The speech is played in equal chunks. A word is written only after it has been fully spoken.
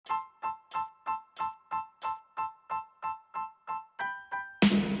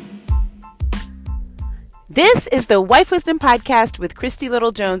This is the Wife Wisdom Podcast with Christy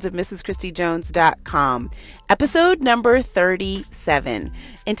Little Jones of MrsChristyJones.com, episode number 37.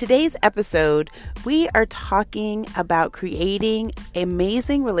 In today's episode, we are talking about creating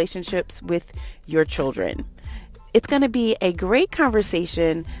amazing relationships with your children. It's going to be a great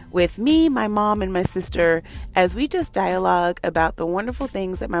conversation with me, my mom, and my sister as we just dialogue about the wonderful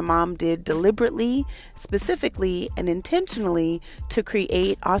things that my mom did deliberately, specifically, and intentionally to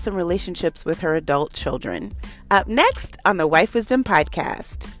create awesome relationships with her adult children. Up next on the Wife Wisdom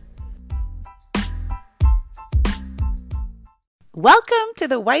Podcast. Welcome to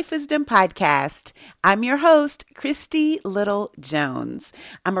the Wife Wisdom Podcast. I'm your host, Christy Little Jones.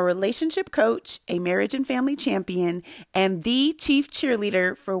 I'm a relationship coach, a marriage and family champion, and the chief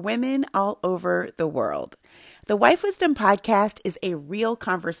cheerleader for women all over the world. The Wife Wisdom Podcast is a real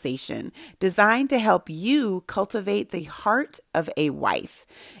conversation designed to help you cultivate the heart of a wife.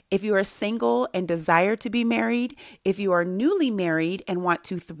 If you are single and desire to be married, if you are newly married and want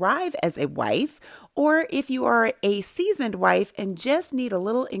to thrive as a wife, or if you are a seasoned wife and just need a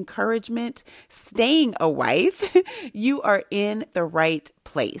little encouragement staying a wife, you are in the right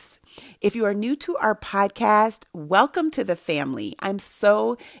place. If you are new to our podcast, welcome to the family. I'm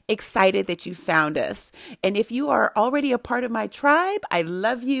so excited that you found us. And if you are already a part of my tribe, I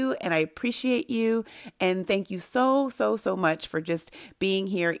love you and I appreciate you. And thank you so much for just being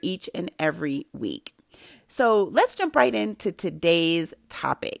here each and every week. So let's jump right into today's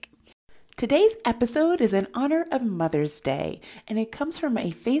topic. Today's episode is in honor of Mother's Day, and it comes from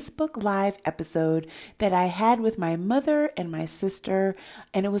a Facebook Live episode that I had with my mother and my sister,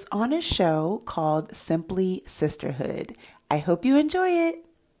 and it was on a show called Simply Sisterhood. I hope you enjoy it.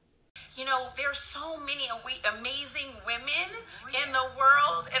 You know, there's so many amazing women in the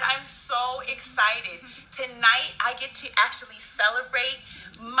world, and I'm so excited. Tonight, I get to actually celebrate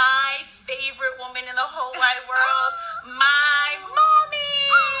my favorite woman in the whole wide world, my mommy.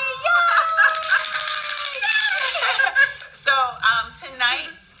 So tonight,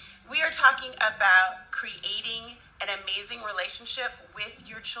 we are talking about creating an amazing relationship with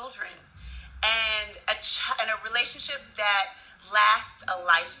your children and a relationship that lasts a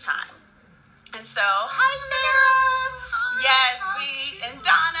lifetime. And so, hi Sarah. Yes, and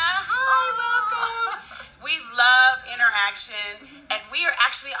Donna. Hi, welcome. We love interaction, and we are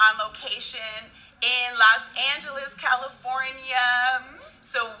actually on location in Los Angeles, California.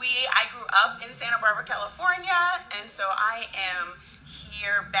 So I grew up in Santa Barbara, California, and so I am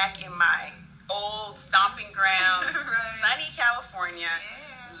here back in my old stomping ground, right. Sunny California.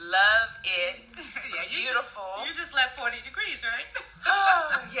 Yeah. Love it. Yeah, beautiful. You just left 40 degrees, right?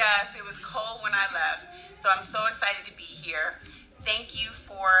 Oh, yes. It was cold when I left. So I'm so excited to be here. Thank you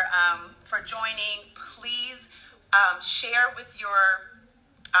for joining. Please share with your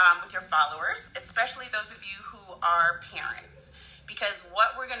followers, especially those of you who are parents, because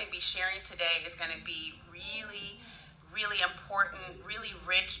what we're going to be sharing today is going to be really, really important, really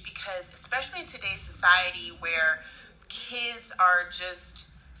rich, because especially in today's society where kids are just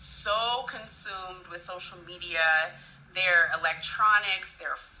so consumed with social media, their electronics,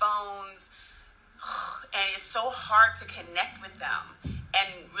 their phones, and it's so hard to connect with them and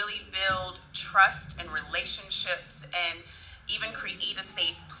really build trust and relationships and even create a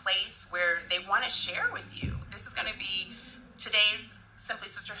safe place where they want to share with you. This is going to be today's Simply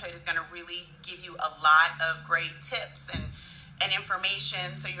Sisterhood is going to really give you a lot of great tips and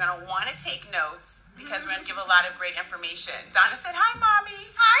information. So you're going to want to take notes because we're going to give a lot of great information. Donna said, hi, Mommy.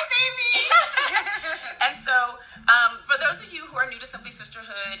 Hi, baby. And so for those of you who are new to Simply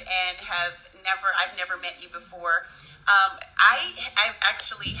Sisterhood and I've never met you before, I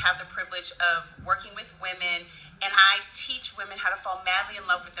actually have the privilege of working with women, and I teach women how to fall madly in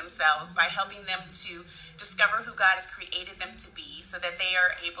love with themselves by helping them to discover who God has created them to be so that they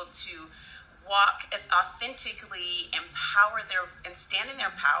are able to walk authentically, and stand in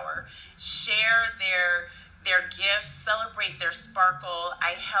their power, share their gifts, celebrate their sparkle.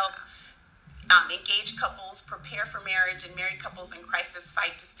 I help engaged couples prepare for marriage and married couples in crisis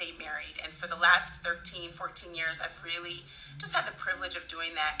fight to stay married. And for the last 13, 14 years, I've really just had the privilege of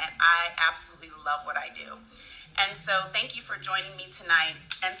doing that, and I absolutely love what I do. And so thank you for joining me tonight.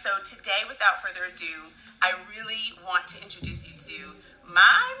 And so today, without further ado, I really want to introduce you to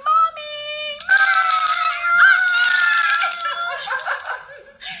my mommy.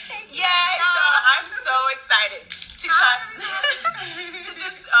 Yay! So I'm so excited to talk.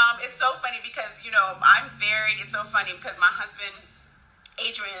 It's so funny because, it's so funny because my husband,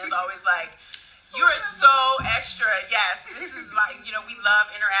 Adrian, is always like, you're so extra. Yes, this is we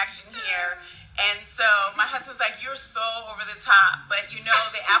love interaction here. And so my husband's like, you're so over the top, but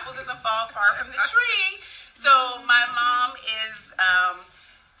the apple doesn't fall far from the tree. So my mom is,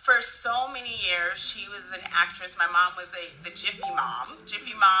 for so many years, she was an actress. My mom was the Jiffy Mom.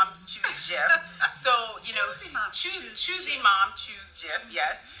 Jiffy Moms choose Jif. So, you know, choosy mom, choose Jif,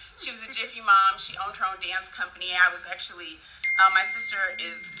 yes. She was a Jiffy Mom. She owned her own dance company. I was actually, my sister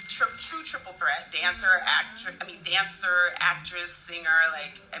is true triple threat. Dancer, actress, singer,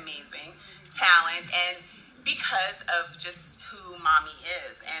 like amazing talent. And because of just who mommy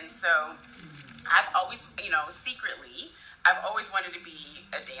is. And so I've always, you know, secretly, I've always wanted to be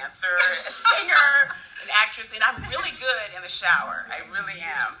a dancer, a singer, an actress, and I'm really good in the shower. I really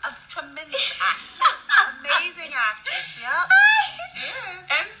am. A tremendous actress. Amazing actress. Yep. She is.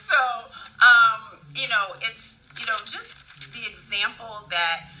 And so, you know, it's, you know, just the example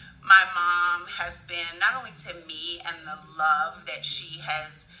that my mom has been, not only to me and the love that she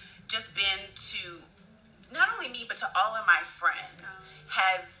has just been to not only me, but to all of my friends,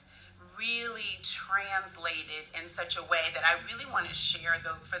 has really translated in such a way that I really want to share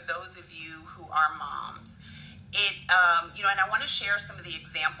for those of you who are moms. It, you know, and I want to share some of the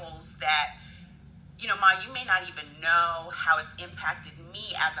examples that, you know, Ma, you may not even know how it's impacted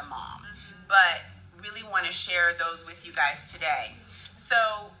me as a mom, but really want to share those with you guys today. So,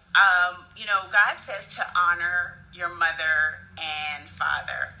 you know, God says to honor your mother and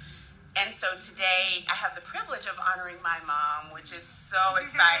father. And so today I have the privilege of honoring my mom, which is so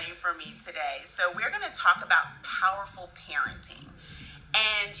exciting for me today. So we're going to talk about powerful parenting.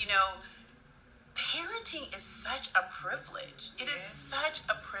 And, you know, parenting is such a privilege. It is such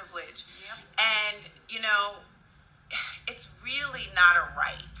a privilege. Yep. And, you know, it's really not a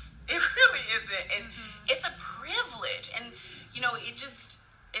right. It really isn't. And it's a privilege. And, you know, it's,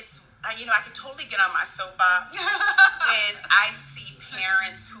 you know, I could totally get on my soapbox when I see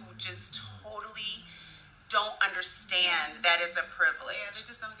parents who just totally don't understand that it's a privilege. Yeah, they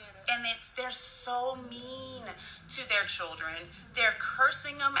just don't get it. And they're so mean to their children. They're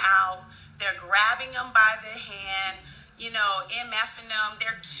cursing them out. They're grabbing them by the hand, you know, MFing them.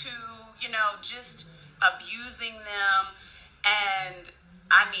 They're you know, just abusing them. And,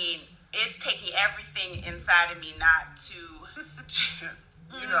 I mean, it's taking everything inside of me not to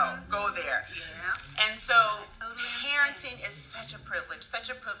you know, go there. Yeah. And so parenting is such a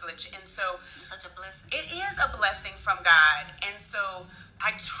privilege. And so Such a blessing. it is a blessing from God. And so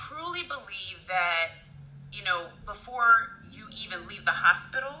I truly believe that, you know, before you even leave the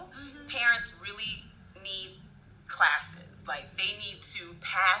hospital, parents really need classes. Like, they need to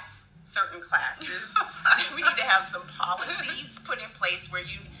pass certain classes. We need to have some policies put in place where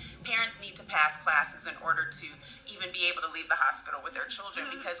parents need to pass classes in order to even be able to leave the hospital with their children,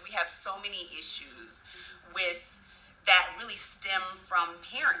 because we have so many issues with that really stem from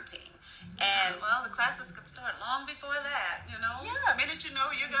parenting. And well, the classes could start long before that, you know. Yeah. The minute you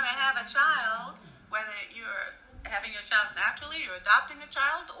know you're going to have a child, whether you're having your child naturally, you're adopting a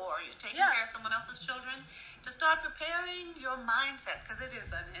child, or you're taking care of someone else's children, to start preparing your mindset, because it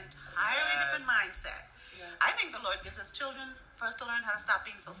is an entirely different mindset. Yeah. I think the Lord gives us children for us to learn how to stop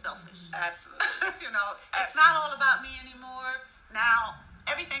being so selfish. Absolutely. You know, it's not all about me anymore. Now,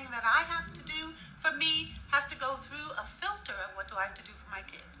 everything that I have to do for me has to go through a filter of what do I have to do for my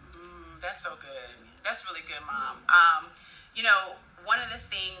kids. That's so good. That's really good, Mom. You know, one of the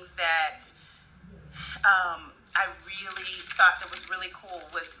things that I really thought that was really cool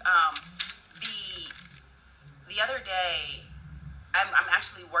was the other day, I'm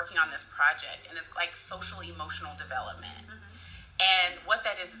actually working on this project, and it's like social emotional development. And what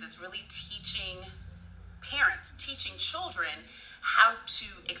that is it's really teaching children how to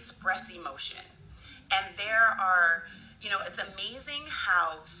express emotion. And there are, you know, it's amazing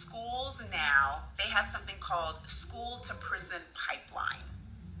how schools now, they have something called school to prison pipeline.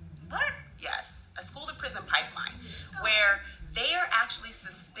 What? Yes, a school to prison pipeline, where they are actually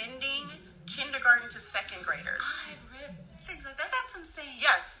suspending kindergarten to second graders. I read things like that. That's insane.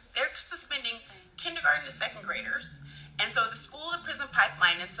 Yes, they're suspending kindergarten to second graders. And so the school to prison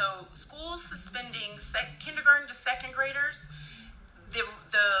pipeline, and so schools suspending kindergarten to second graders, the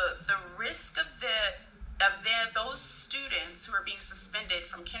risk of those students who are being suspended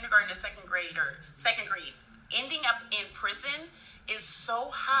from kindergarten to second grade ending up in prison is so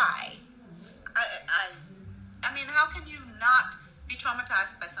high. I mean, how can you not be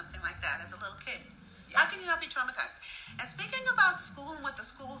traumatized by something like that as a little kid? Yeah. How can you not be traumatized? And speaking about school and what the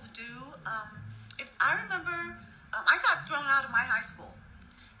schools do, I remember I got thrown out of my high school.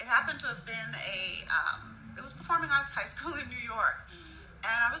 It happened to have been it was Performing Arts High School in New York.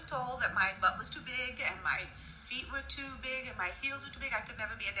 And I was told that my butt was too big and my feet were too big and my heels were too big. I could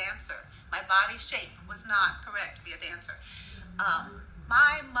never be a dancer. My body shape was not correct to be a dancer.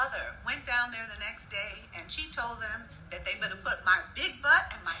 My mother went down there the next day and she told them that they better put my big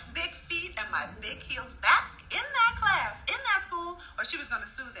butt and my big feet and my big heels back in that class, in that school, or she was going to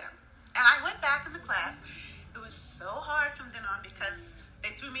sue them. And I went back in the class. It was so hard from then on because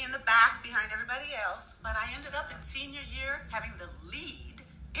they threw me in the back behind everybody else, but I ended up in senior year having the lead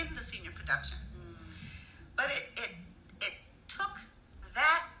in the senior production. But it took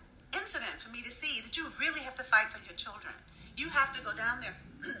that incident for me to see that you really have to fight for your children. You have to go down there.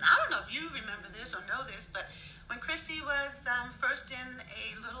 I don't know if you remember this or know this, but when Christy was first in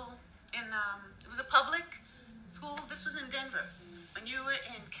it was a public school. This was in Denver. When you were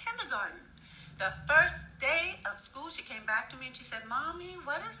in kindergarten, the first day of school, she came back to me and she said, "Mommy,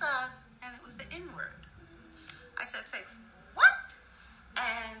 what is and it was the N-word. I said, "Say, what?"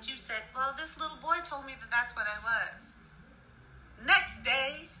 And you said, "Well, this little boy told me that that's what I was." Next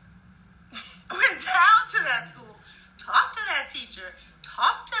day, went down to that school, talked to that teacher,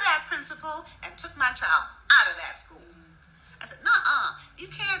 talked to that principal, and took my child out of that school. I said, "Nuh-uh, you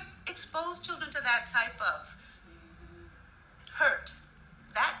can't expose children to that type of hurt,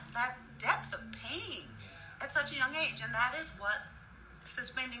 that depth of pain at such a young age." And that is what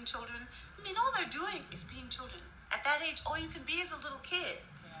suspending children, all they're doing is being children. At that age, all you can be is a little kid.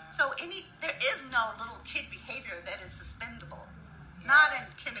 Yeah. So there is no little kid behavior that is suspendable. Yeah. Not in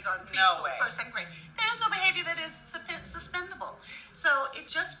kindergarten, preschool, first, second grade. There is no behavior that is suspendable. So it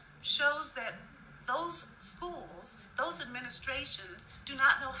just shows that those schools, those administrations do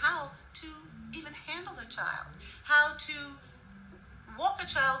not know how to even handle a child, how to walk a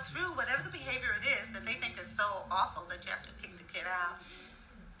child through whatever the behavior it is that they think is so awful that you have to kick the kid out.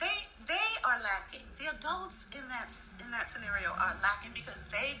 They are lacking. The adults in that scenario are lacking because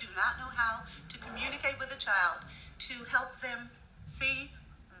they do not know how to communicate with a child to help them see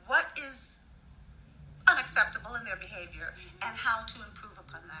what is unacceptable in their behavior and how to improve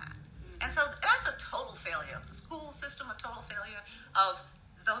upon that. And so that's a total failure of the school system, a total failure of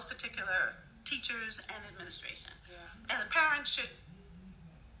those particular teachers and administration. Yeah. And the parents should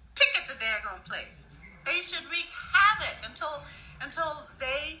pick at the daggone place. They should wreak havoc until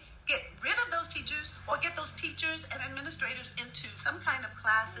they get rid of those teachers or get those teachers and administrators into some kind of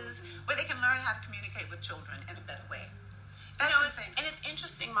classes where they can learn how to communicate with children in a better way. That's insane. And it's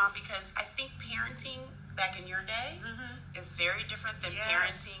interesting, Mom, because I think parenting back in your day is very different than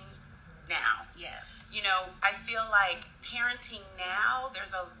parenting now. Yes. I feel like parenting now,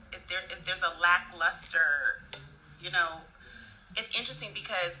 there's a lackluster, it's interesting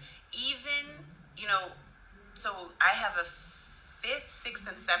because even, so I have a 5th, 6th,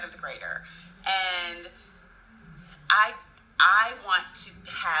 and 7th grader, and I want to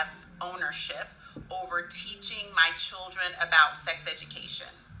have ownership over teaching my children about sex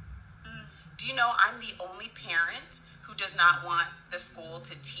education. Do you know I'm the only parent who does not want the school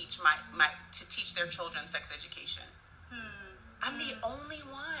to teach to teach their children sex education? I'm the only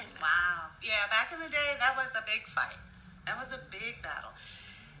one. Wow. Yeah, back in the day, that was a big fight. That was a big battle.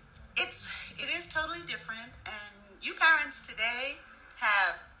 It is totally different, and you parents today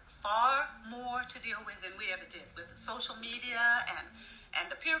have far more to deal with than we ever did with social media and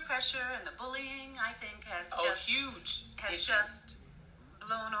the peer pressure and the bullying. I think has just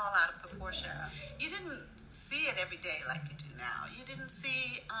blown all out of proportion. Yeah. You didn't see it every day like you do now. You didn't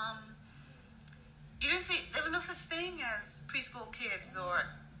see there was no such thing as preschool kids or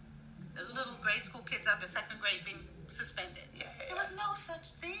little grade school kids under 2nd grade being suspended. There was no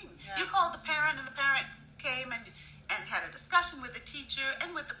such thing. Yeah. You called the parent, and the parent came and had a discussion with the teacher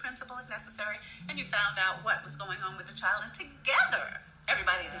and with the principal if necessary, and you found out what was going on with the child, and together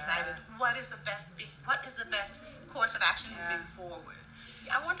everybody decided what is the best course of action moving forward.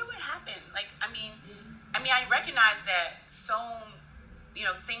 I wonder what happened. I recognize that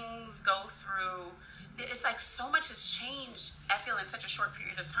things go through. It's like so much has changed, I feel, in such a short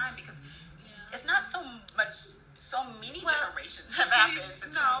period of time because it's not so many generations have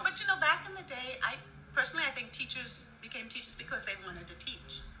happened. No, but back in the day, I think teachers became teachers because they wanted to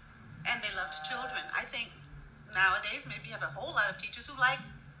teach and they loved children. I think nowadays maybe you have a whole lot of teachers who like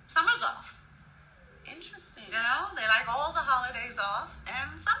summers off. Interesting. They like all the holidays off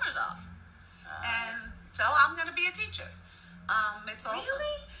and summers off. And so I'm going to be a teacher. It's also,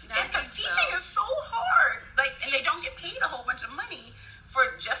 really? Because teaching is so hard. And they don't get paid a whole bunch of money for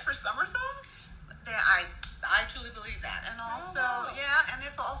summers off? I truly believe that. And also, and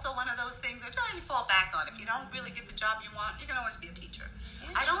it's also one of those things that you fall back on. If you don't really get the job you want, you can always be a teacher.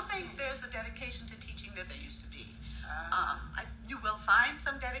 I don't think there's the dedication to teaching that there used to be. You will find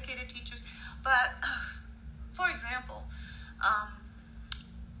some dedicated teachers, but for example,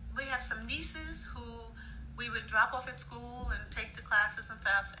 we have some nieces who we would drop off at school and take to classes and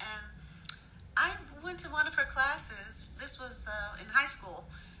stuff. And I went to one of her classes. This was in high school,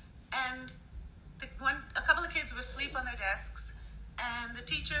 and a couple of kids were asleep on their desks, and the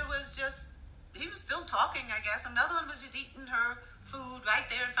teacher was he was still talking, I guess. Another one was just eating her food right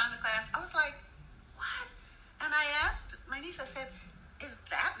there in front of the class. I was like, what? And I asked my niece, I said, is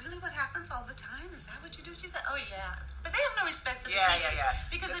that really what happens all the time? Is that what you do? She said, oh, yeah. But they have no respect for the teachers. Yeah.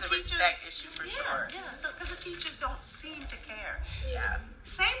 Because it's the teachers... It's a respect issue for sure. Yeah, so because the teachers don't seem to care. Yeah.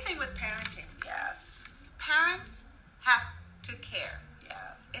 Same thing with parenting. Yeah. Parents have to care.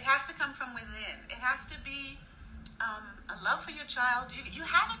 Yeah. It has to come from within. It has to be a love for your child. You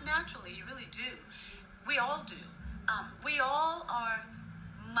have it naturally. You really do. We all do. We all are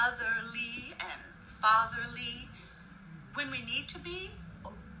motherly and fatherly when we need to be,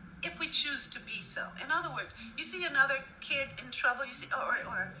 if we choose to be so. In other words, you see another kid in trouble, you see,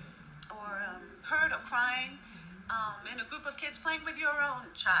 or hurt or crying, in a group of kids playing with your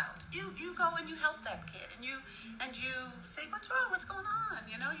own child. You go and you help that kid, and you say, what's wrong? What's going on?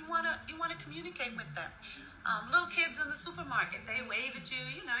 You wanna communicate with them. Little kids in the supermarket, they wave at you.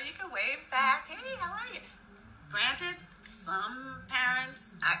 You can wave back. Hey, how are you? Granted, some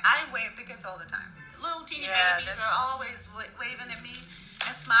parents, I wave to kids all the time. Little teeny babies are always waving at me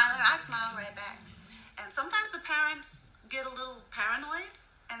and smiling. I smile right back. And sometimes the parents get a little paranoid,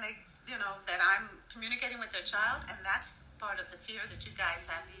 and they, that I'm communicating with their child, and that's part of the fear that you guys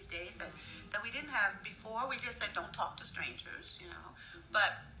have these days that we didn't have before. We just said don't talk to strangers,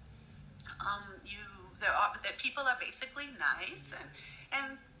 But that people are basically nice,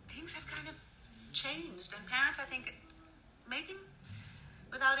 and things have kind of changed. And parents, I think, maybe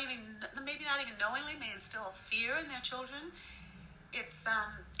not even knowingly, may instill fear in their children. It's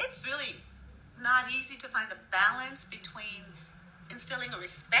really not easy to find a balance between instilling a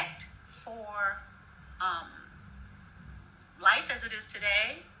respect for life as it is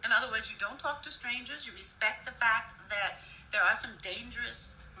today. In other words, you don't talk to strangers. You respect the fact that there are some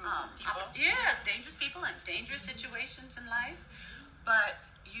dangerous people. Dangerous people and dangerous situations in life. But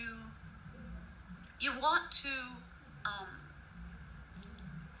you want to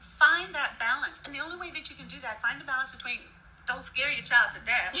find that balance. And the only way that you can do that, find the balance between don't scare your child to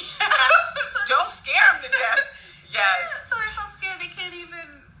death. Don't scare them to death. Yes. Yeah, so they're so scared they can't even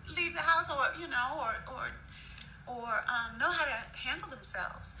leave the house or know how to handle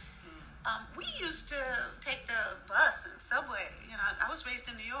themselves. We used to take the bus and subway. I was raised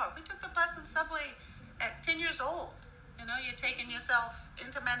in New York. We took the bus and subway at 10 years old. You're taking yourself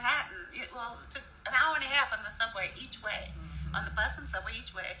into Manhattan. It took an hour and a half on the subway each way, on the bus and subway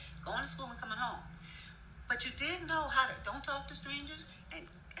each way, going to school and coming home. But you did know how to don't talk to strangers and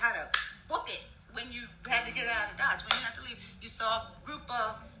how to book it when you had to get out of Dodge, when you had to leave. You saw a group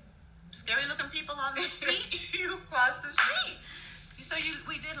of scary-looking people on the street, you crossed the street. So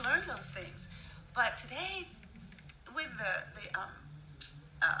we did learn those things. But today, with the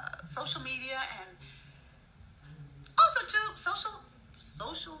social media and also too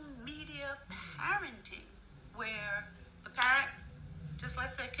social media parenting, where the parent just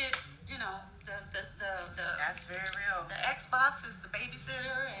lets their kid, the that's very real. The Xbox is the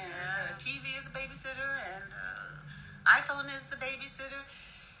babysitter, and the TV is the babysitter, and the iPhone is the babysitter.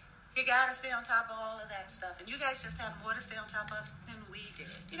 You gotta stay on top of all of that stuff, and you guys just have more to stay on top of than we did.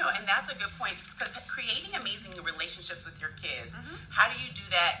 And that's a good point, just because creating amazing relationships with your kids. How do you do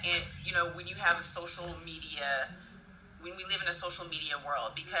that when you have a social media, when we live in a social media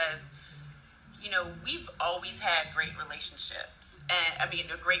world? Because we've always had great relationships, and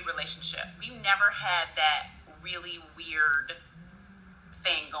a great relationship. We've never had that really weird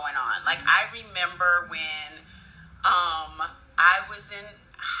thing going on. Like, I remember when I was in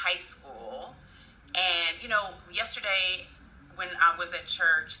high school, and yesterday when I was at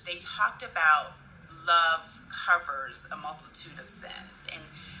church, they talked about love covers a multitude of sins. And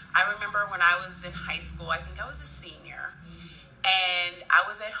I remember when I was in high school, I think I was a senior, and I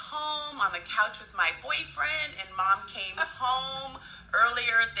was at home on the couch with my boyfriend, and Mom came home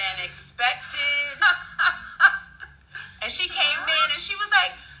earlier than expected. And she came in and she was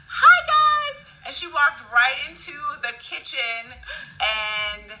like, "Hi guys." And she walked right into the kitchen,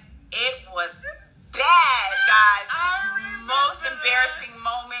 and it was bad, guys. Most embarrassing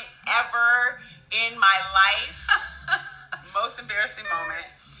moment ever in my life. Most embarrassing moment.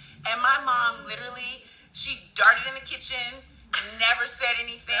 And my mom literally, she darted in the kitchen, never said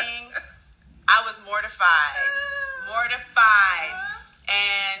anything. I was mortified.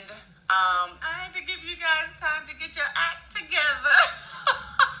 And I had to give you guys time to get your act together.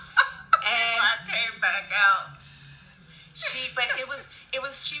 And I came back out. But it it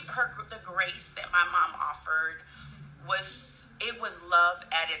was the grace that my mom offered was love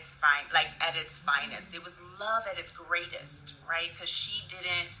at its finest. It was love at its greatest, right? Because you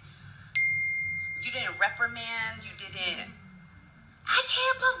didn't reprimand, you didn't, I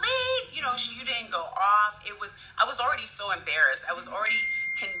can't believe, you didn't go off. I was already so embarrassed. I was already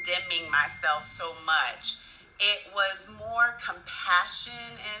condemning myself so much. It was more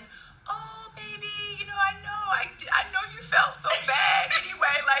compassion and, oh, baby, I know you felt so bad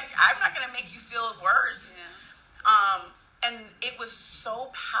anyway. Like, I'm not going to make you feel worse. Yeah. And it was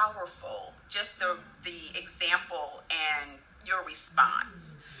so powerful, just the example and your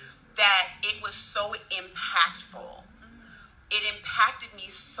response, that it was so impactful. It impacted me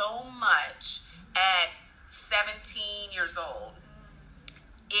so much at 17 years old.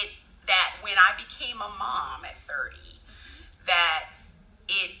 That when I became a mom at 30, that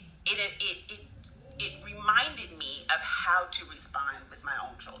it reminded me of how to respond with my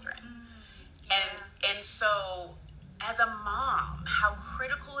own children. And so as a mom, how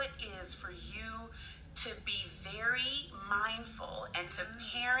critical it is for you to be very mindful and to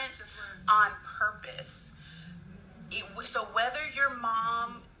parent on purpose. So whether your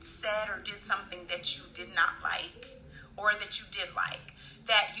mom said or did something that you did not like or that you did like,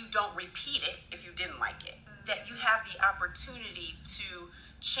 that you don't repeat it if you didn't like it, that you have the opportunity to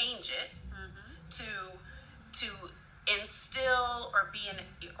change it, to instill or be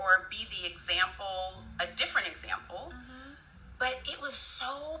the example, a different example. But it was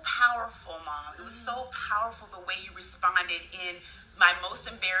so powerful, Mom. It was so powerful the way you responded in my most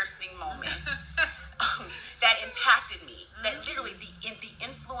embarrassing moment that impacted me. That literally the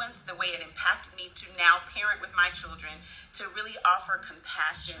influence, the way it impacted me to now parent with my children, to really offer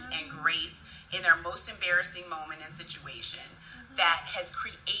compassion and grace in their most embarrassing moment and situation, that has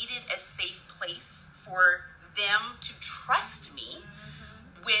created a safe place for them to trust me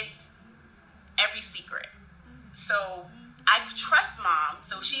with every secret. So I trust Mom.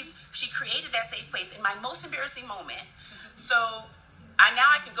 So she created that safe place in my most embarrassing moment. So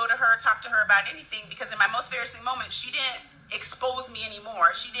I can go to her, talk to her about anything, because in my most embarrassing moment, she didn't expose me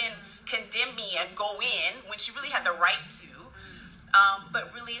anymore. She didn't condemn me and go in when she really had the right to,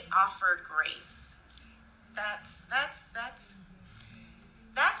 but really offered grace. That's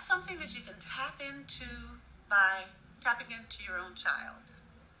something that you can tap into by tapping into your own child.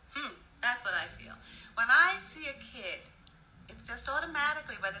 That's what I feel. When I see a kid, it's just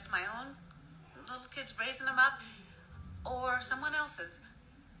automatically, whether it's my own little kids raising them up or someone else's,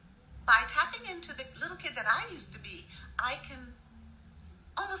 by tapping into the little kid that I used to be, I can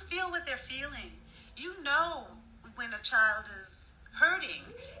almost feel what they're feeling. You know when a child is hurting,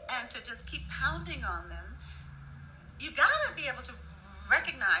 and to just keep pounding on them, you gotta be able to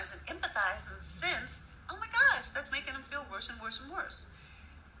recognize and empathize and sense, oh my gosh, that's making them feel worse and worse and worse.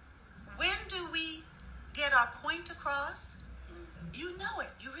 When do we get our point across? You know it.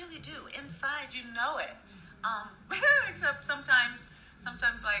 You really do. Inside, you know it. Except sometimes,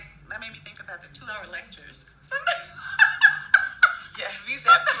 like, that made me think about the 2-hour lectures. Yes, we used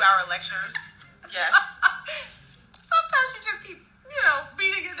to have 2-hour lectures. Yes. Sometimes you just keep,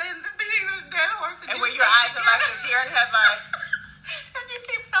 beating the dead horse. And where your eyes are like a deer in headlights. And you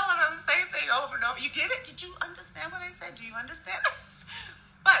keep telling them the same thing over and over. You get it? Did you understand what I said? Do you understand?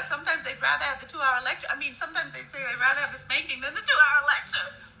 But sometimes they'd rather have the 2-hour lecture. I mean, sometimes they say they'd rather have the spanking than the 2-hour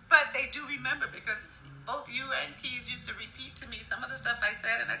lecture. But they do remember, because both you and Keys used to repeat to me some of the stuff I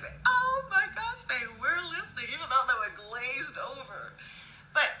said, and I say, oh my gosh, they were listening, even though they were glazed over.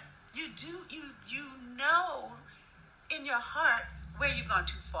 But you know in your heart where you've gone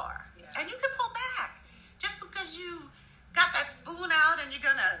too far. Yeah. And you can pull back. Just because you got that spoon out and you're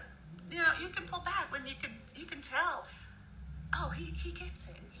gonna, you can pull back when you can tell, oh, he gets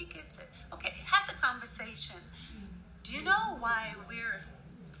it. He gets it. Okay, have the conversation. Do you know why we're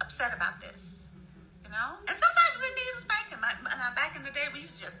upset about this? And sometimes they need a spanking. Back in the day, we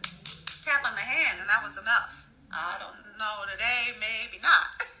used to just tap on the hand, and that was enough. I don't know today, maybe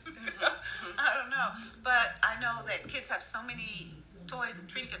not. I don't know. But I know that kids have so many toys and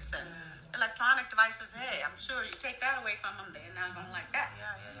trinkets and electronic devices. Hey, I'm sure you take that away from them, they're not going to like that.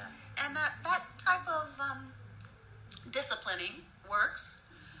 Yeah. And that type of disciplining works.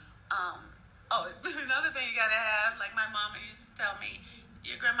 Another thing you got to have, like my mama used to tell me,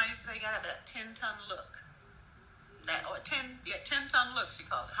 your grandma used to say you got to have that 10-ton look. 10-ton look, she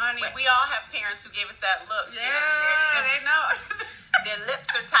called it. Honey, we all have parents who gave us that look. Yeah, they know. Their lips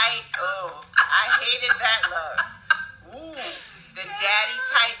are tight. Oh, I hated that look. Ooh, the daddy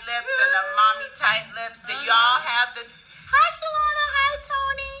tight lips and the mommy tight lips. Do y'all have the, hi Shalana, hi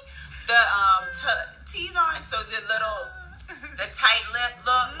Tony, the T's on? So the The tight lip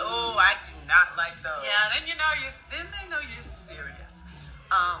look. Oh, I do not like those. Yeah, then then they know you're serious.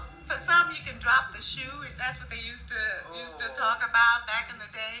 For some, you can drop the shoe. That's what they used to talk about back in the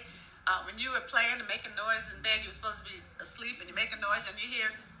day. When you were playing and making noise in bed, you were supposed to be asleep, and you make a noise, and you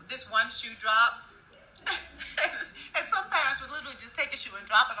hear this one shoe drop. And some parents would literally just take a shoe and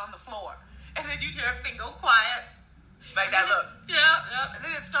drop it on the floor, and then you'd hear everything go quiet. Like that look. Yeah. And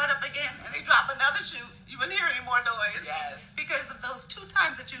then it'd start up again, and they drop another shoe. You wouldn't hear any more noise. Yes. Because of those 2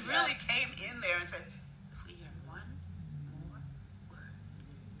 times that you really came in there and said, if we hear one more word.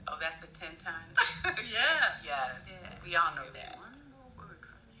 Oh, that's the 10 times? Yeah. Yes. Yeah. We all know that. One more word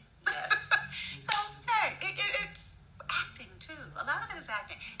from you. Yes. So, hey, it's acting, too. A lot of it is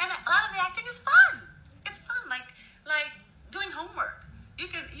acting. And a lot of the acting is fun. It's fun, like doing homework.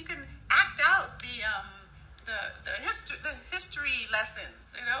 You can act out the history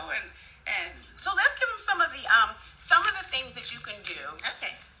lessons, and So let's give them some of the things that you can do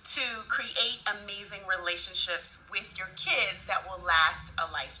okay. to create amazing relationships with your kids that will last a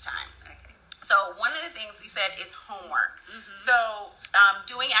lifetime. Okay. So one of the things you said is homework. Mm-hmm. So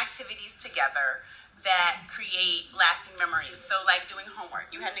doing activities together that create lasting memories. So like doing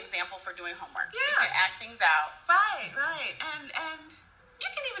homework. You had an example for doing homework. Yeah. You can act things out. Right. And you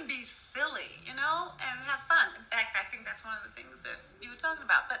can even be silly, and have fun. In fact, I think that's one of the things that you were talking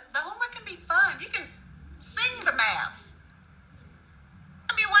about. But the homework can be fun. You can sing the math.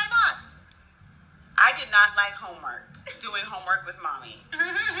 I mean, why not? I did not like homework, doing homework with mommy.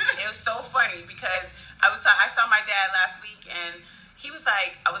 It was so funny because I saw my dad last week, and he was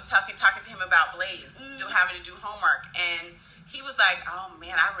like, I was talking to him about Blaze, having to do homework, and he was like, oh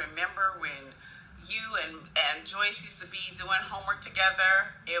man, I remember when you and Joyce used to be doing homework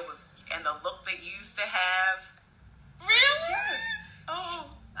together. And the look that you used to have. Really? Yes. Oh,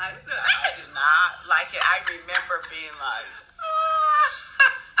 I didn't know. I did not like it. I remember being like,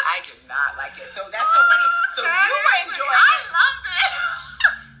 I did not like it. So that's so funny. So you were enjoying I it. loved it.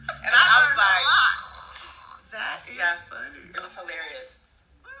 And I was like, that is funny. it was hilarious.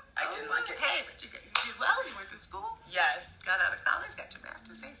 I didn't like it. Hey, but you did well. You went through school, Yes. got out of college, got your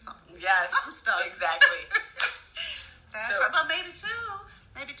master's. Say something. Yes. Something stuck. Exactly. That's right. But maybe two.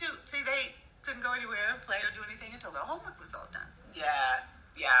 See, they couldn't go anywhere and play or do anything until their homework was all done. Yeah.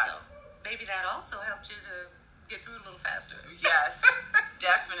 So maybe that also helped you to get through it a little faster. Yes.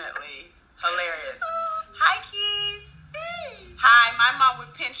 Definitely. Hilarious. Hi, Keith. Hey. Hi. My mom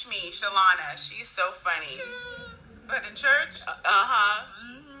would pinch me, Shalana. She's so funny. But in church? Uh-huh.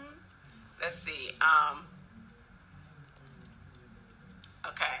 Mm-hmm. Let's see.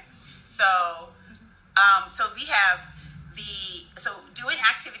 Okay. So we have doing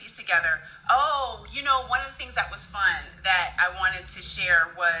activities together. Oh, one of the things that was fun that I wanted to share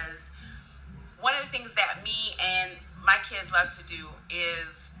was one of the things that me and my kids love to do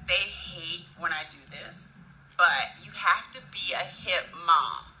is they hate when I do this, but you have to be a hip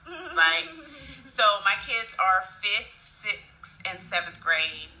mom. Like, so my kids are 5th, 6th, and 7th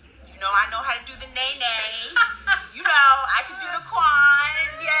grade. I know how to do the nay-nay. I can do the quan,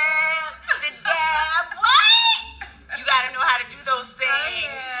 the dab. What? You got to know how to do those things. Oh,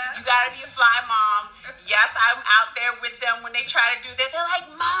 yeah. You got to be a fly mom. Yes, I'm out there with them when they try to do that. They're like,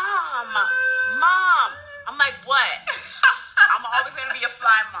 Mom. I'm like, what? I'm always going to be a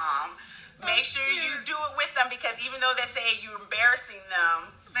fly mom. Make sure you do it with them, because even though they say you're embarrassing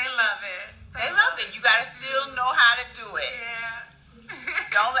them, They love it. they love it. You got to still know how to do it. Yeah.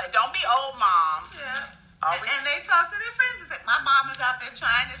 Don't be old mom. Yeah. Always And they talk to their friends and say, my mom is out there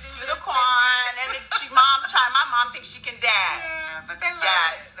trying to do do this the quan, and mom's trying. My mom thinks she can dab. Yeah, but they love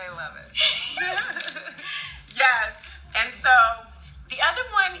Yes. it. They love it. Yes. And so the other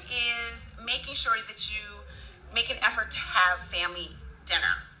one is making sure that you make an effort to have family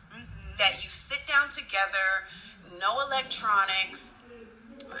dinner. Mm-hmm. That you sit down together, no electronics.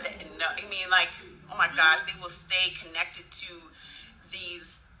 No, oh my gosh, they will stay connected to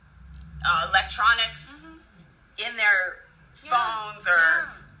these electronics in their phones or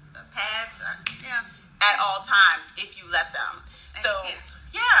pads. at all times if you let them. So,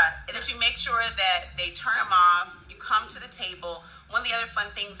 that you make sure that they turn them off. You come to the table. One of the other fun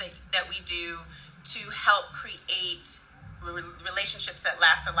things that we do to help create relationships that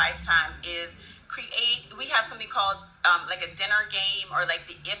last a lifetime is we have something called like a dinner game, or like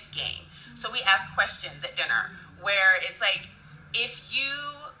the if game. So we ask questions at dinner where it's like, if you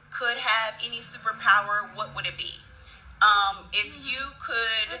could have any superpower, what would it be? If you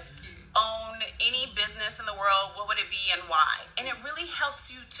could own any business in the world, what would it be and why? And it really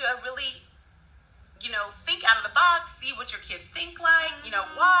helps you to really, think out of the box, see what your kids think like,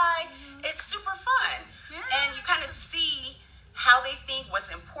 why. It's super fun. Yeah. And you kind of see how they think, what's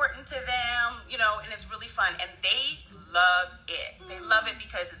important to them, you know, and it's really fun. And they love it. They love it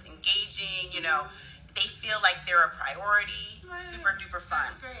because it's engaging, you know. They feel like they're a priority. Right. Super duper fun.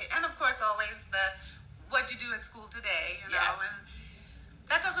 That's great. And of course, always the what'd you do at school today, you know. Yes. And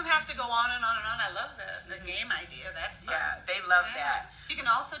that doesn't have to go on and on and on. I love the game idea. That's fun. Yeah, they love that. You can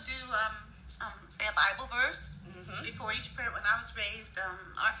also do, say, a Bible verse before each prayer. When I was raised,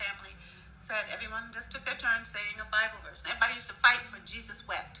 our family said everyone just took their turn saying a Bible verse. And everybody used to fight for Jesus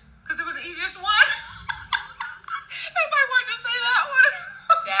wept because it was the easiest one. Everybody wanted to say that one.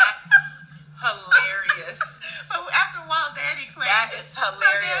 That's hilarious. But after a while, Daddy claimed That it. is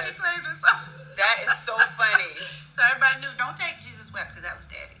hilarious. Daddy claimed it. That is so funny. So everybody knew, don't take Jesus wept because that was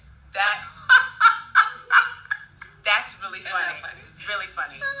Daddy's. That's really funny. Really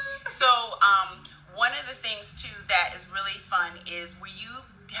funny. So, one of the things too that is really fun is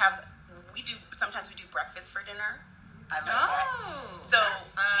sometimes we do breakfast for dinner. I love that. So,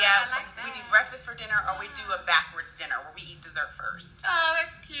 yeah, I like that. we do breakfast for dinner, or we do a backwards dinner where we eat dessert first. Oh,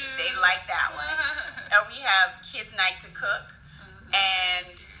 that's cute. They like that one. Or we have kids' night to cook,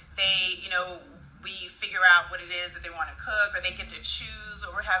 and they, you know, we figure out what it is that they want to cook, or they get to choose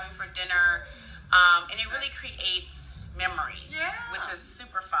what we're having for dinner, and it really creates memories, which is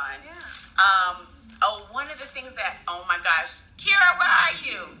super fun. Yeah. One of the things that, oh my gosh, Kira, where are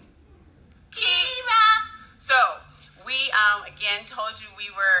you? Kira! So, we, again, told you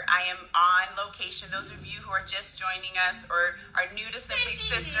I am on location. Those of you who are just joining us or are new to Simply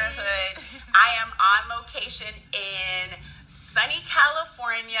Sisterhood, I am on location in sunny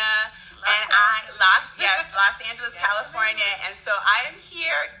California. Los Angeles, California. And so I am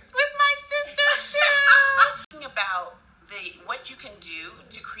here with my sister, too. Talking about what you can do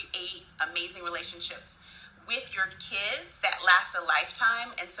to create amazing relationships with your kids that last a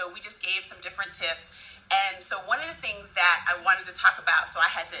lifetime. And so we just gave some different tips. And so one of the things that I wanted to talk about, so I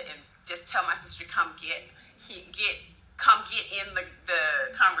had to just tell my sister to come get in the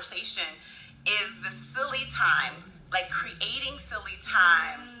conversation, is the silly times, like creating silly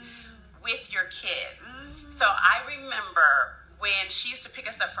times with your kids. So I remember when she used to pick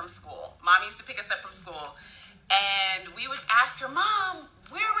us up from school. Mommy used to pick us up from school, and we would ask her, Mom,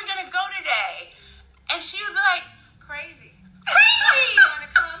 where are we going to go today? And she would be like, Crazy. You want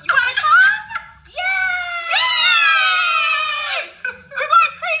to come? Yay! We're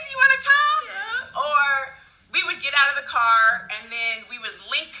going crazy. You want to come? Yeah. Or we would get out of the car and then we would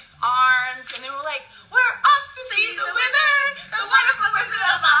link arms and then we're like, we're off to see the wizard, the wonderful Wizard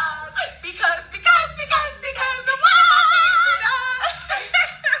of Oz. Because the wizard.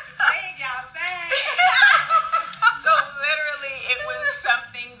 Sing, y'all, sing. So literally it was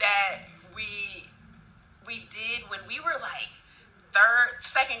something that we did when we were like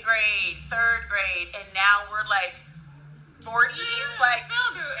second grade, third grade, and now we're like 40s. Like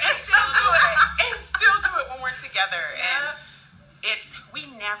still do it. And still do it when we're together. Yeah. And we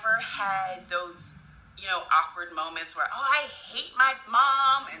never had those, you know, awkward moments where, oh, I hate my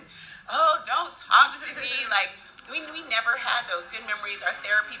mom and don't talk to me. Like we never had those. Good memories are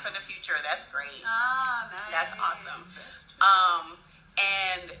therapy for the future. That's great. Oh, nice. That's awesome. That's true.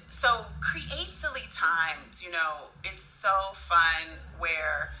 And so create silly times, you know, it's so fun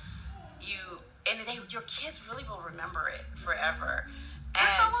where your kids really will remember it forever. And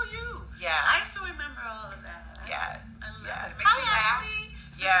so will you. Yeah. I still remember all of that. Yeah. I love Yeah. it. Makes me laugh.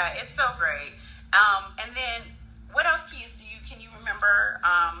 Yeah, it's so great. And then what else, Keys, can you remember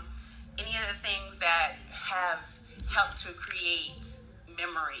any of the things that have helped to create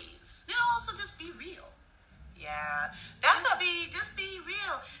memories? You know, also just be real. Yeah. Just be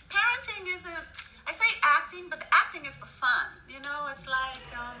real. Parenting isn't, I say acting, but the acting is for fun. You know, it's like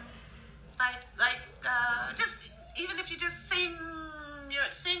just, even if you just sing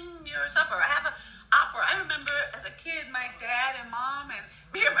your supper or have an opera. I remember as a kid, my dad and mom and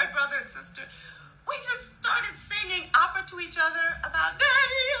me and my brother and sister, we just started singing opera to each other about,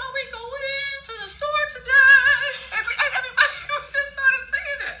 Daddy, are we going to the store today? And everybody just started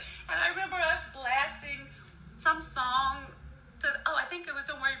singing it. And I remember us blasting some song I think it was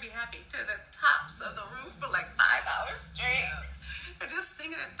Don't Worry, Be Happy, to the tops of the roof for like 5 hours straight. And just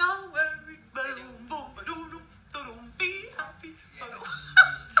singing it, don't worry, ba-doom, boom, ba-doom, ba-doom, be happy. Ba-doom.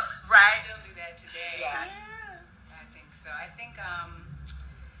 Right? Still do that today. Yeah. I think so. I think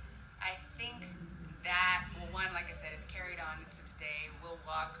that, well, one, like I said, it's carried on into today.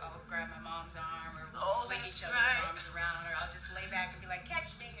 I'll grab my mom's arm, or we'll swing each other's arms around, or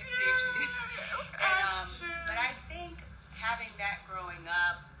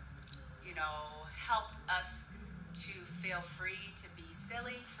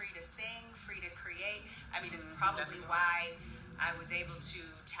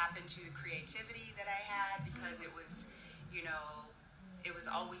tap into the creativity that I had because it was, it was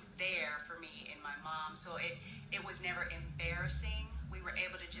always there for me in my mom. So it was never embarrassing. We were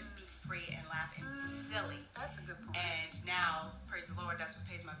able to just be free and laugh and be silly. That's a good point. And now, praise the Lord, that's what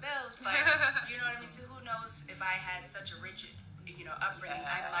pays my bills. But you know what I mean? So who knows if I had such a rigid, upbringing,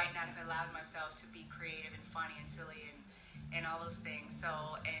 I might not have allowed myself to be creative and funny and silly and all those things. So,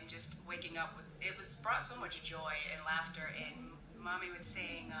 and just waking up with, it was brought so much joy and laughter. And Mommy would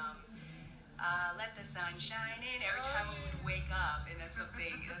sing, let the sun shine in every time we would wake up. And that's a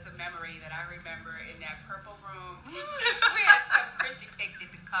memory that I remember in that purple room. We had some, Christy picked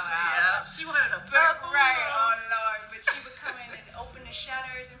it to color out. Yeah, she wanted a purple Right, room. oh Lord. But she would come in and open the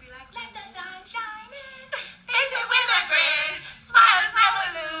shutters and be like, let the sun shine in. Face it with a grin, smiles never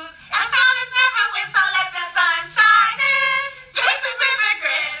lose, and promise never win, so let the sun shine in. Face it with a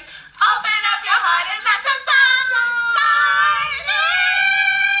grin, open up your heart and let the sun shine in.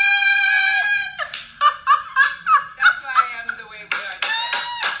 That's why I am the way we are today.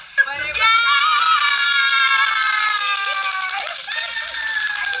 But it was,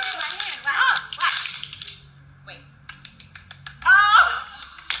 I can do my hand. Wow. What? Wait. Oh,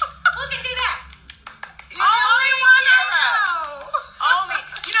 who can do that? Only one of us. Only,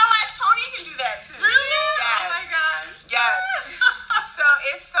 you know what? Tony can do that too. Really? Yes. Oh my gosh. Yes. So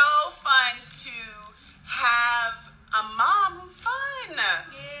it's so fun to have a mom who's fun.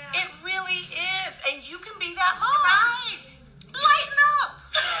 Yeah. It really is. And you can be that mom. Right. Lighten up.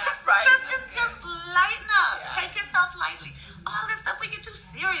 Right. Just lighten up. Yeah. Take yourself lightly. All this stuff, we get too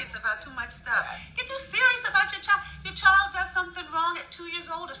serious about too much stuff. Right. Get too serious about your child. Your child does something wrong at 2 years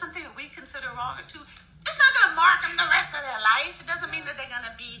old or something that we consider wrong at 2. It's not going to mark them the rest of their life. It doesn't mean that they're going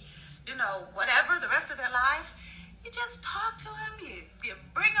to be, whatever the rest of their life. You just talk to them. You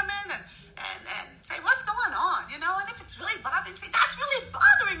bring them in and say, what's going on? And if it's really bothering, say, that's really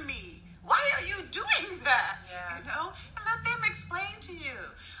bothering me. Why are you doing that? Yeah. And let them explain to you.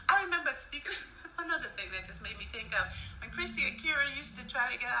 I remember speaking another thing that just made me think of when Christy and Kira used to try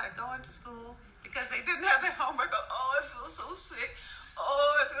to get out of going to school because they didn't have their homework. Oh, I feel so sick.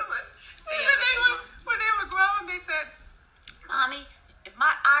 Oh, I feel sick. When they were grown, they said, Mommy, if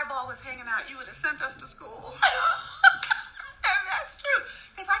my eyeball was hanging out, you would have sent us to school. And that's true,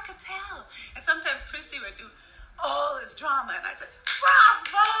 because I could tell. And sometimes Christy would do all this drama, and I'd say,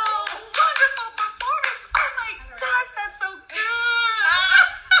 bravo, wonderful performance. Oh my gosh, that's so good.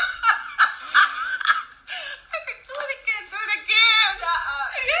 I said, do it again. Shut up.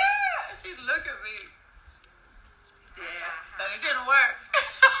 Yeah. She'd look at me. Yeah, but it didn't work.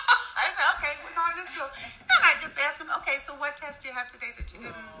 I said, okay, we're going to school. And I just asked him, okay, so what test do you have today that you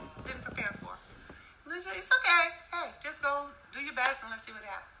didn't prepare for? And they said, it's okay. Hey, just go do your best and let's see what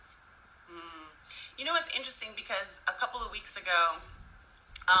happens. You know, it's interesting because a couple of weeks ago,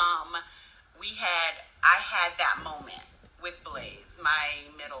 I had that moment with Blaze, my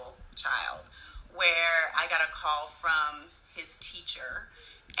middle child, where I got a call from his teacher,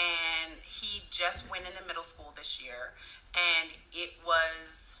 and he just went into middle school this year, and it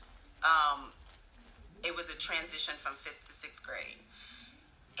was a transition from 5th to 6th grade.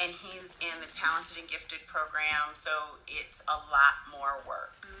 And he's in the talented and gifted program, so it's a lot more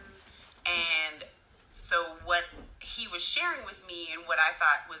work. And so what he was sharing with me and what I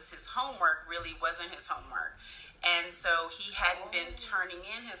thought was his homework really wasn't his homework. And so he hadn't been turning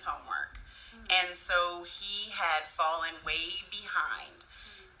in his homework. And so he had fallen way behind.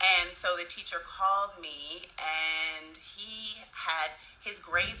 And so the teacher called me, and his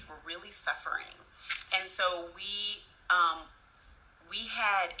grades were really suffering. And so we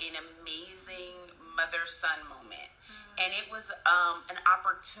had an amazing mother-son moment. And it was an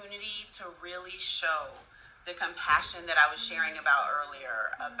opportunity to really show the compassion that I was sharing about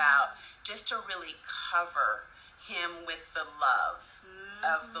earlier, about just to really cover him with the love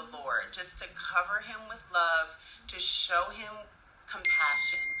of the Lord, just to cover him with love, to show him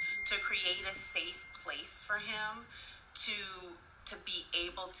compassion, to create a safe place for him to be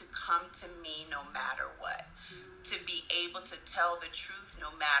able to come to me no matter what, to be able to tell the truth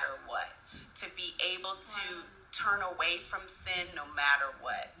no matter what, to be able to turn away from sin no matter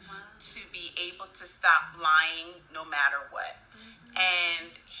what, to be able to stop lying no matter what.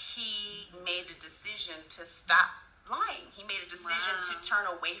 And he made a decision to stop lying. He made a decision to turn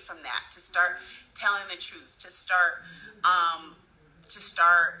away from that, to start telling the truth, to start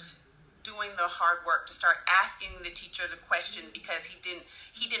doing the hard work, to start asking the teacher the question because he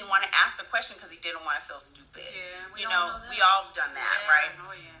didn't want to ask the question because he didn't want to feel stupid. Yeah, we all have done that, right?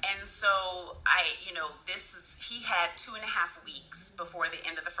 Oh, yeah. And so he had 2.5 weeks before the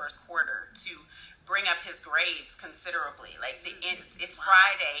end of the first quarter to bring up his grades considerably. Like it's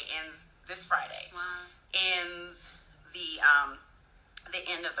Friday, ends this Friday. Wow. Ends the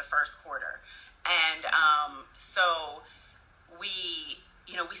end of the first quarter, and so we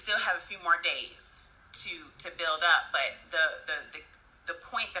still have a few more days to build up. But the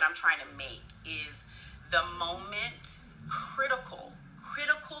point that I'm trying to make is the moment, critical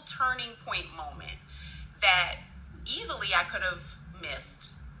turning point moment that easily I could have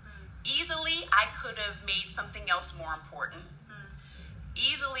missed. Easily I could have made something else more important.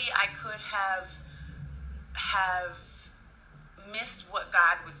 Easily I could have missed what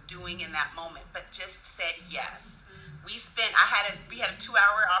God was doing in that moment, but just said yes. We had a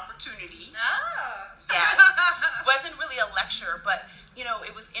 2-hour opportunity. Oh. Yeah. It wasn't really a lecture, but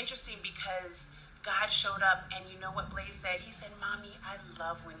it was interesting because God showed up, and you know what Blaze said? He said, "Mommy, I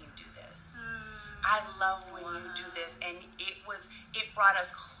love when you do this. I love when you do this." And it brought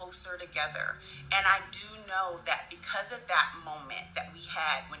us closer together. And I do know that because of that moment that we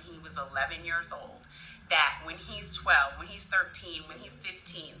had when he was 11 years old, that when he's 12, when he's 13, when he's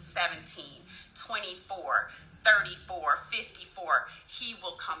 15, 17, 24, 34, 54, he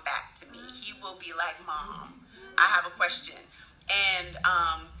will come back to me. He will be like, "Mom, I have a question." And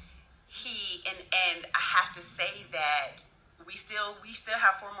and I have to say that we still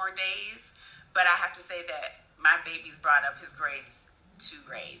have 4 more days, but I have to say that my baby's brought up his grades 2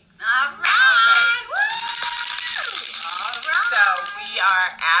 grades. All right. Woo! All right. So we are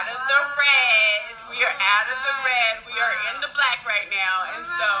out of the red. We are out of the red. We are in the black right now. And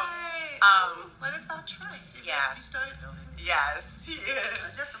so but it's about trust. You started building. Yes, he is.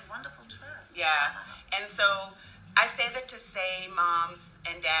 It's just a wonderful trust. Yeah. And so I say that to say, moms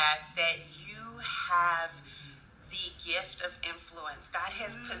and dads, that you have the gift of influence. God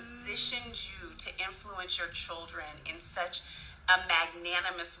has positioned you to influence your children in such a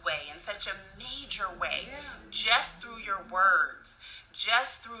magnanimous way, in such a major way, just through your words,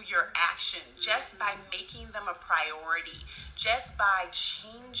 just through your action, just by making them a priority, just by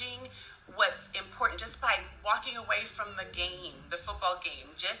changing what's important, just by walking away from the game, the football game,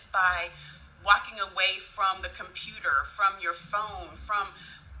 just by walking away from the computer, from your phone, from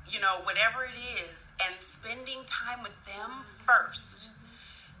whatever it is, and spending time with them first.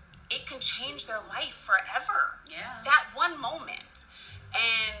 It can change their life forever. Yeah. That one moment.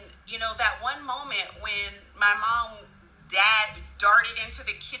 And, that one moment when my dad darted into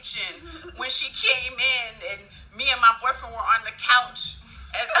the kitchen when she came in, and me and my boyfriend were on the couch.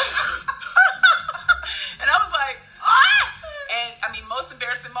 And, and I was like, "Ah!" And, most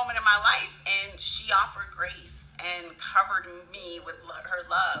embarrassing moment in my life. And she offered grace and covered me with her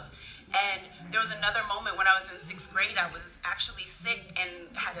love. And there was another moment when I was in 6th grade. I was actually sick and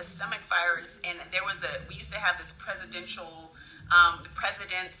had a stomach virus. And we used to have this the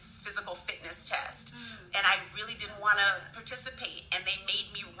president's physical fitness test. And I really didn't want to participate. And they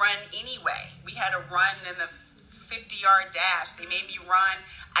made me run anyway. We had a run in the 50-yard dash. They made me run.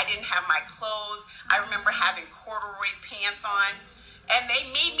 I didn't have my clothes. I remember having corduroy pants on. And they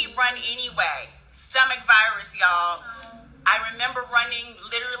made me run anyway. Stomach virus, y'all. I remember running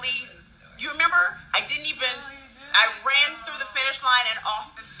literally. You remember? I ran through the finish line and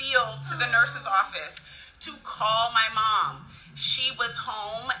off the field to the nurse's office to call my mom. She was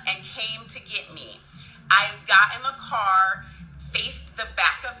home and came to get me. I got in the car, faced the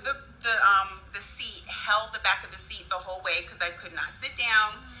back of the seat, held the back of the seat the whole way because I could not sit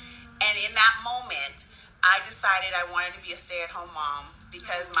down. And in that moment, I decided I wanted to be a stay-at-home mom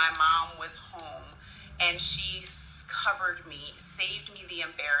because my mom was home and she covered me, saved me the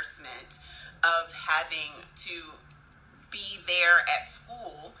embarrassment of having to be there at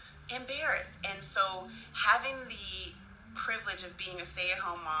school embarrassed. And so having the privilege of being a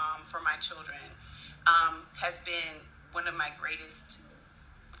stay-at-home mom for my children has been one of my greatest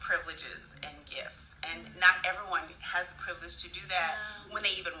privileges and gifts. And not everyone has the privilege to do that when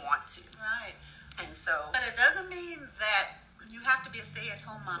they even want to. Right. And so... But it doesn't mean that you have to be a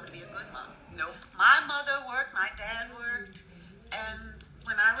stay-at-home mom to be a good mom. Nope. My mother worked, my dad worked, and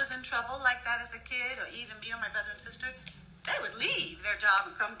when I was in trouble like that as a kid, or even me or my brother and sister, they would leave their job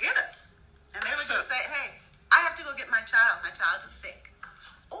and come get us. And they would just say, "Hey, I have to go get my child is sick."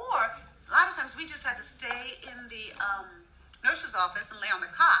 Or a lot of times we just had to stay in the nurse's office and lay on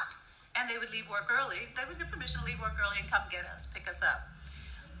the cot, and they would leave work early. They would get permission to leave work early and come get us, pick us up.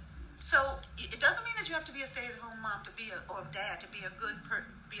 So it doesn't mean that you have to be a stay-at-home mom or dad to be a good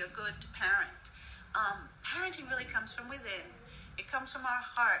parent. Parenting really comes from within. It comes from our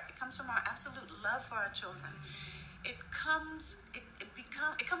heart. It comes from our absolute love for our children. It comes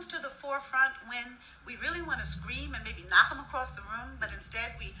to the forefront when we really want to scream and maybe knock them across the room, but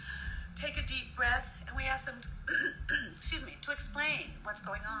instead we take a deep breath, and we ask them to, to explain what's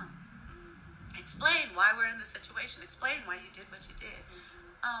going on. Explain why we're in the situation. Explain why you did what you did.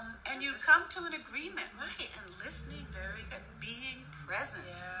 And you come to an agreement, right? And listening, very good. Being present.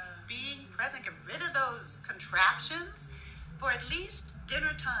 Yeah. Being present. Get rid of those contraptions for at least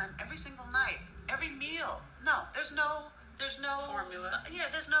dinner time every single night. Every meal. No, there's no Formula.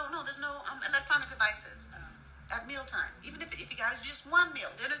 There's no electronic devices at mealtime. Even if you got to just one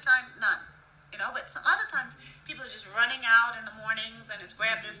meal, dinner time, none. But a lot of times people are just running out in the mornings and it's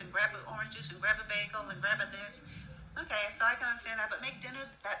grab this and grab an orange juice and grab a bagel and grab a this. Okay, so I can understand that, but make dinner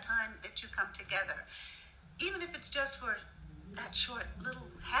that time that you come together. Even if it's just for that short little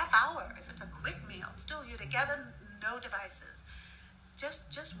half hour, if it's a quick meal, still you're together, no devices.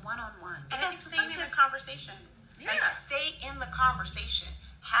 Just one-on-one. Because staying in the conversation. Yeah. Like, stay in the conversation.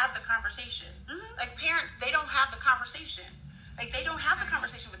 Have the conversation. Mm-hmm. Like, parents, they don't have the conversation. Like, they don't have the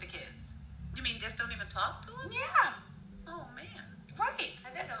conversation with the kids. You mean just don't even talk to them? Yeah. Oh, man. Right.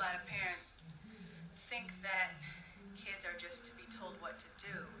 I think a lot of parents think that kids are just to be told what to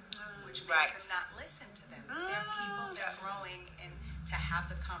do, which makes them not listen to them. They're people, they're growing, and to have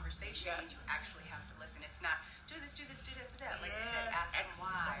the conversation means you actually have to listen. It's not, do this, do that, do that. Like you said, ask them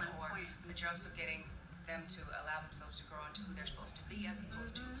why. But you're also getting them to allow themselves to grow into who they're supposed to be, as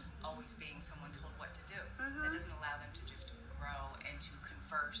opposed to always being someone told what to do. That doesn't allow them to just grow and to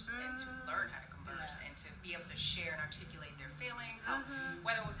converse and to learn how to converse and to be able to share and articulate their feelings,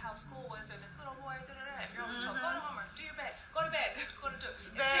 whether it was how school was or this little boy, if you're always told, go to homework, do your bed, go to bed, it's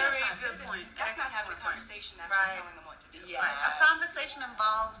dinner time. Good point. That's not having a conversation, that's just telling them what to do. Yeah. Right. A conversation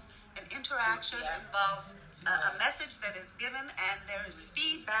involves an interaction, involves a message that is given, and there is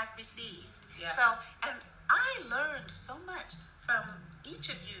feedback received. Yeah. So, and I learned so much from each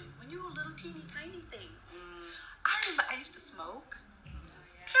of you when you were little teeny tiny things. I remember I used to smoke.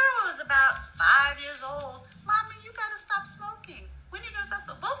 Carol was about 5 years old. Mommy, you gotta stop smoking. When you gonna stop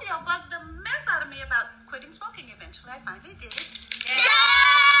smoking? Both of y'all bugged the mess out of me about quitting smoking. Eventually, I finally did it. Yeah!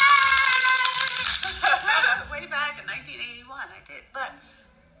 Way back in 1981, I did. But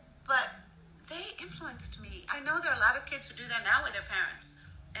they influenced me. I know there are a lot of kids who do that now with their parents.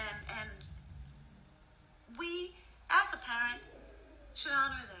 And we, as a parent, should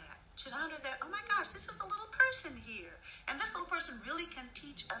honor that. Oh my gosh, this is a little person here. And this little person really can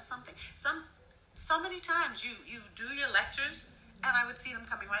teach us something. So many times you do your lectures, and I would see them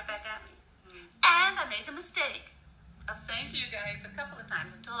coming right back at me. And I made the mistake of saying to you guys a couple of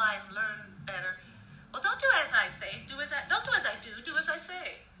times until I learned better, well, don't do as I say, don't do as I do as I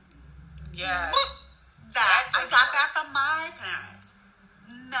say. Yeah. I got that from my parents.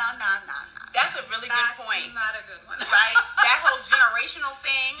 No. That's a really good point. That's not a good one. Right? That whole generational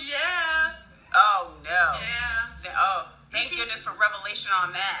thing. Yeah. Oh, no. Yeah. Oh, thank goodness for revelation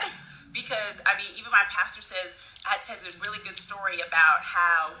on that. Because, I mean, even my pastor says a really good story about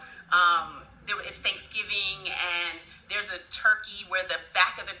how it's Thanksgiving and there's a turkey where the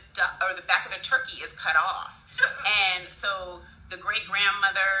back of the turkey is cut off. And so the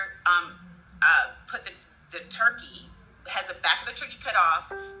great-grandmother put the turkey, had the back of the turkey cut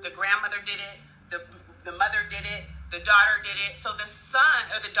off. The grandmother did it. The mother did it. The daughter did it. So the son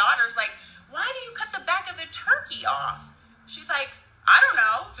or the daughter's like, why do you cut the back of the turkey off? She's like, I don't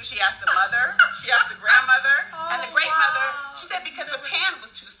know. So she asked the mother, she asked the grandmother, and the great mother. She said because the pan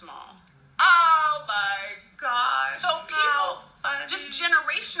was too small. Oh my gosh. So people, just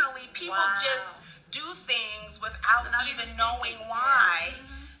generationally, people just do things without even knowing why.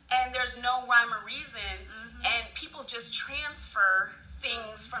 And there's no rhyme or reason. And people just transfer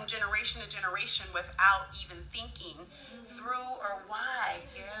things from generation to generation without even thinking through or why.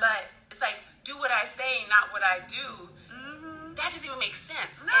 Yeah. But it's like, do what I say, not what I do. That doesn't even make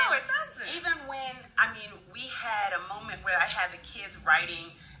sense. No, it doesn't. Even when, we had a moment where I had the kids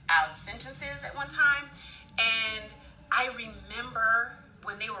writing out sentences at one time. And I remember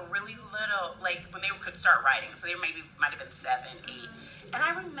when they were really little, like when they could start writing. So they might have been 7, 8. And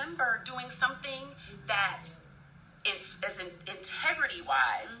I remember doing something that, as in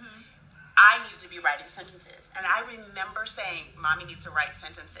integrity-wise, I needed to be writing sentences. And I remember saying, Mommy needs to write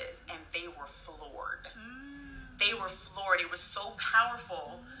sentences. And they were floored. They were floored. It was so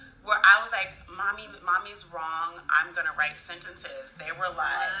powerful where I was like, Mommy's wrong. I'm going to write sentences. They were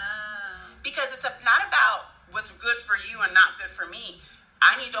like, because it's not about what's good for you and not good for me.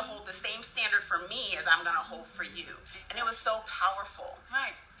 I need to hold the same standard for me as I'm going to hold for you. And it was so powerful.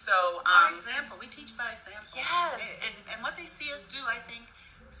 Right. So, by example. We teach by example. Yes. And what they see us do, I think,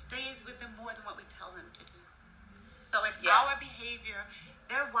 stays with them more than what we tell them to do. So it's Yes. our behavior.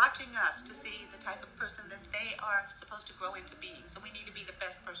 They're watching us to see the type of person that they are supposed to grow into being. So we need to be the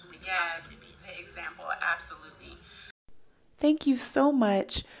best person we can possibly be. The example, absolutely. Thank you so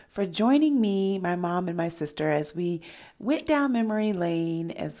much for joining me, my mom, and my sister as we went down memory lane,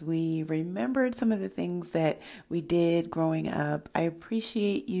 as we remembered some of the things that we did growing up. I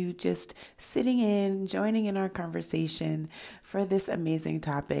appreciate you just sitting in, joining in our conversation for this amazing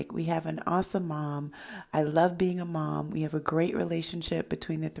topic. We have an awesome mom. I love being a mom. We have a great relationship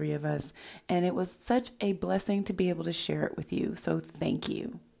between the three of us, and it was such a blessing to be able to share it with you. So thank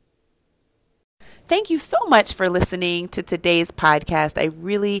you. Thank you so much for listening to today's podcast. I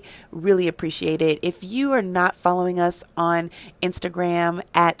really, really appreciate it. If you are not following us on Instagram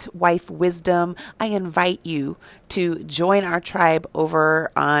at Wife Wisdom, I invite you to join our tribe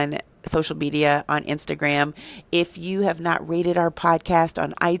over on social media on Instagram. If you have not rated our podcast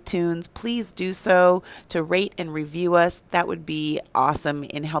on iTunes, please do so to rate and review us. That would be awesome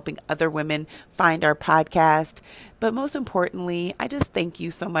in helping other women find our podcast. But most importantly, I just thank you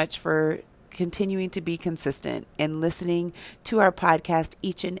so much for continuing to be consistent and listening to our podcast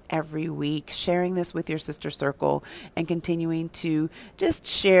each and every week, sharing this with your sister circle, and continuing to just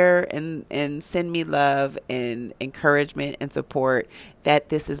share and send me love and encouragement and support, that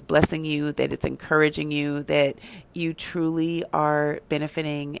this is blessing you, that it's encouraging you, that you truly are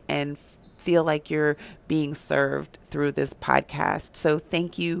benefiting and feel like you're being served through this podcast. So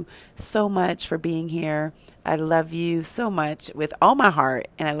thank you so much for being here. I love you so much with all my heart,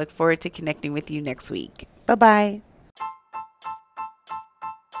 and I look forward to connecting with you next week. Bye-bye.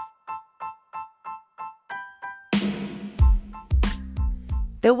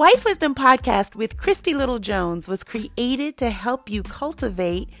 The Wife Wisdom Podcast with Christy Little Jones was created to help you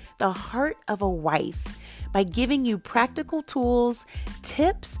cultivate the heart of a wife by giving you practical tools,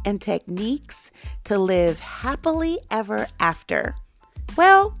 tips, and techniques to live happily ever after.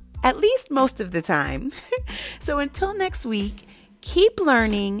 Well, at least most of the time. So until next week, keep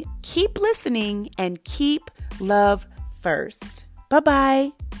learning, keep listening, and keep love first.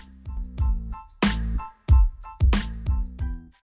 Bye-bye.